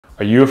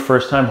Are you a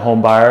first-time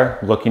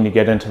homebuyer looking to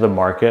get into the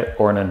market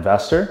or an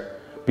investor?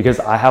 Because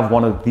I have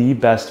one of the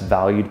best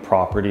valued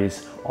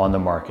properties on the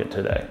market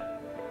today.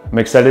 I'm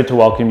excited to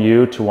welcome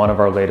you to one of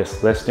our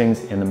latest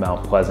listings in the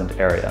Mount Pleasant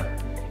area.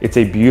 It's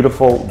a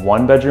beautiful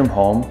one-bedroom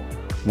home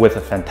with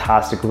a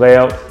fantastic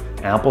layout,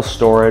 ample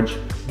storage,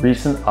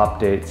 recent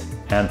updates,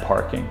 and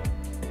parking.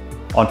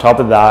 On top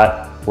of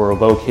that, we're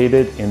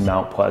located in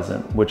Mount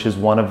Pleasant, which is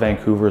one of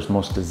Vancouver's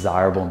most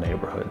desirable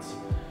neighborhoods.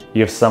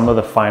 You have some of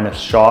the finest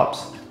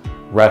shops,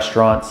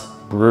 restaurants,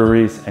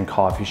 breweries, and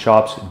coffee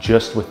shops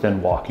just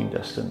within walking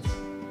distance.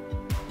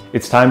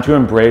 It's time to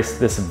embrace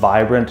this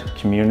vibrant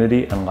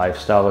community and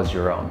lifestyle as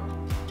your own.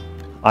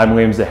 I'm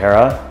Liam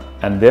Zahara,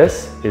 and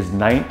this is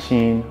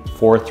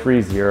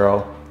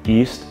 19430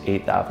 East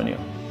 8th Avenue.